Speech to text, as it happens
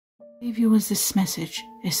Viewers, this message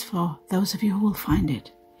is for those of you who will find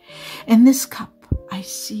it. In this cup, I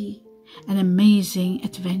see an amazing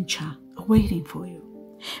adventure awaiting for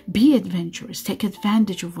you. Be adventurous. Take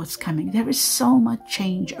advantage of what's coming. There is so much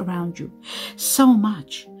change around you. So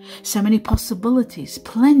much. So many possibilities.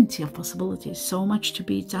 Plenty of possibilities. So much to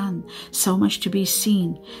be done. So much to be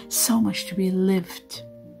seen. So much to be lived.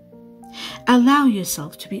 Allow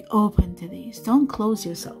yourself to be open to these. Don't close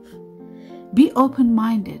yourself. Be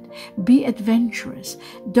open-minded. Be adventurous.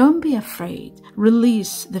 Don't be afraid.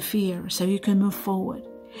 Release the fear so you can move forward.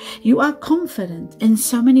 You are confident in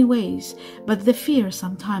so many ways, but the fear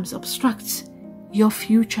sometimes obstructs your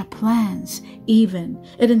future plans even.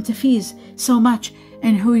 It interferes so much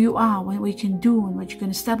in who you are, what you can do and what you can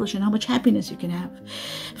establish and how much happiness you can have.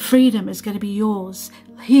 Freedom is going to be yours.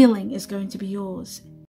 Healing is going to be yours.